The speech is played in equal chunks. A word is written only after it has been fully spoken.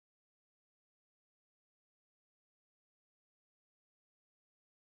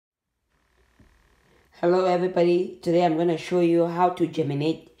Hello everybody, today I'm going to show you how to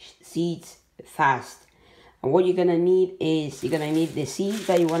germinate seeds fast. And what you're going to need is, you're going to need the seeds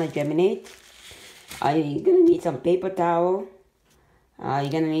that you want to germinate. You're going to need some paper towel. You're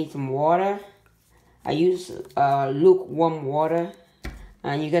going to need some water. I use lukewarm water.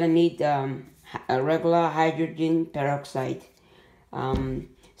 And you're going to need a regular hydrogen peroxide.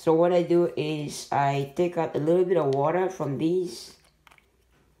 So what I do is I take out a little bit of water from these.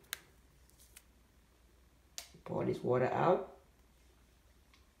 Pour this water out.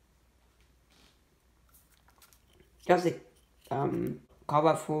 Just a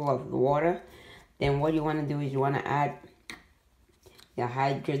cover full of water. Then what you want to do is you want to add the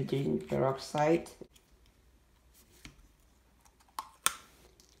hydrogen peroxide.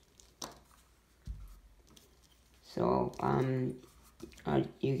 So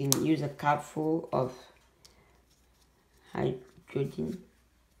you can use a cup full of hydrogen.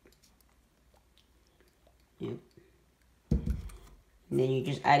 Yep. And then you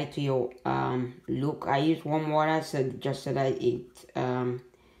just add it to your look. I use warm water just so that it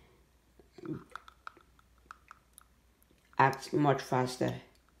acts much faster.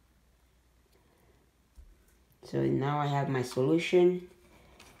 So now I have my solution,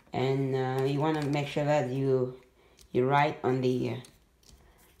 and you want to make sure that you write on the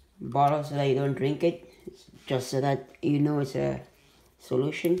bottle so that you don't drink it, just so that you know it's a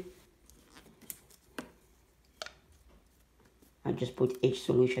solution. I just put H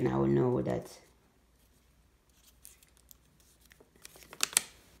solution, I will know what that's.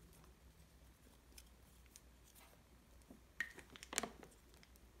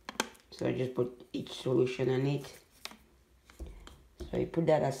 So I just put each solution on it. So you put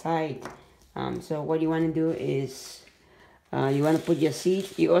that aside. So what you want to do is you want to put your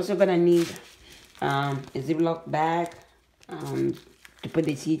seeds. You're also gonna need a Ziploc bag to put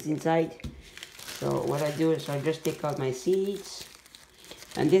the seeds inside. So what I do is I just take out my seeds,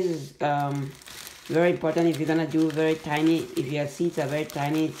 and this is very important if you're gonna do very tiny. If your seeds are very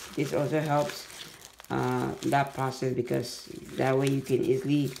tiny, this also helps that process, because that way you can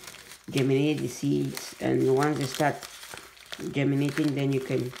easily germinate the seeds, and once they start germinating, then you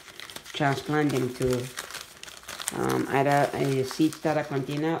can transplant them to either a seed starter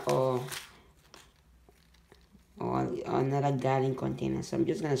container or another garden container. So I'm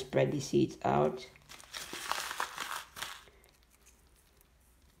just gonna spread the seeds out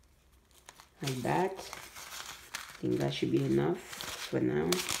like that. I think that should be enough for now.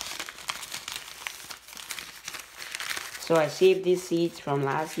 So I saved these seeds from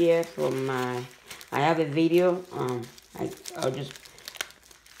last year. I have a video. I'll just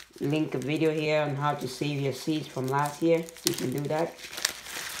link a video here on how to save your seeds from last year. You can do that.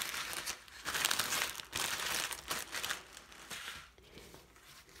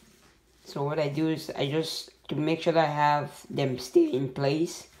 So what I do is to make sure that I have them stay in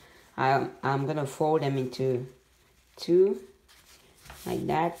place, I'm gonna fold them into two, like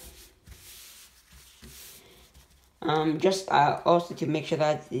that. Also to make sure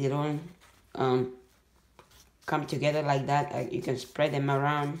that they don't come together like that. You can spread them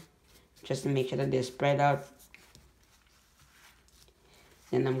around just to make sure that they're spread out.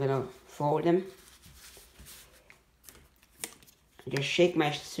 Then I'm gonna fold them. Just shake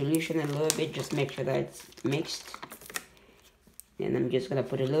my solution a little bit, just make sure that it's mixed. And I'm just gonna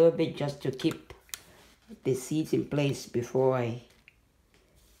put a little bit just to keep the seeds in place before I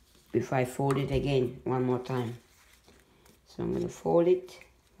fold it again one more time. So I'm gonna fold it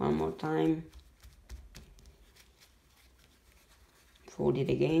one more time. Fold it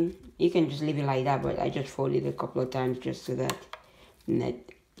again. You can just leave it like that, but I just fold it a couple of times just so that, and I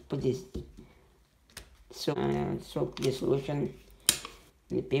put this, soak the solution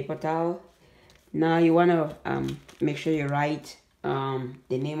in the paper towel. Now you want to make sure you write the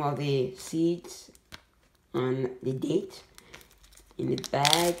name of the seeds on the date in the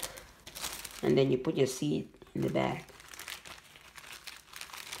bag, and then you put your seed in the bag.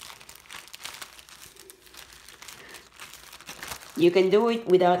 You can do it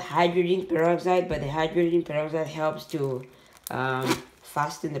without hydrogen peroxide, but the hydrogen peroxide helps to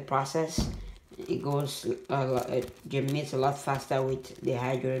fasten the process. It germinates a lot faster with the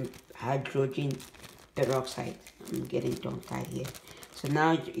hydrogen peroxide. I'm getting tongue-tied here. So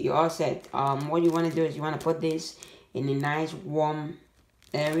now you're all set. What you want to do is you want to put this in a nice warm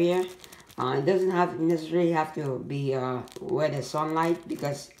area. It doesn't necessarily have to be where there's sunlight,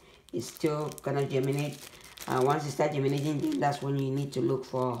 because it's still gonna germinate. Once it starts germinating, then that's when you need to look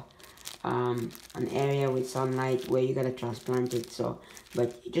for an area with sunlight where you're gonna transplant it. So,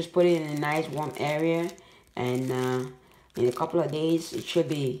 but just put it in a nice warm area, and in a couple of days it should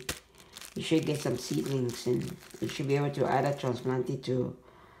be you should get some seedlings, and you should be able to either transplant it to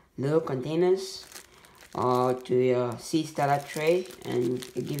little containers or to your seed starter tray, and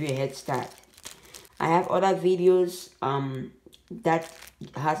it give you a head start. I have other videos that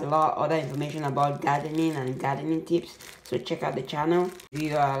has a lot of other information about gardening and gardening tips, so check out the channel. If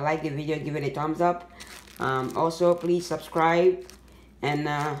you like the video, give it a thumbs up. Also, please subscribe, and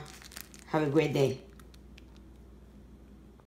have a great day.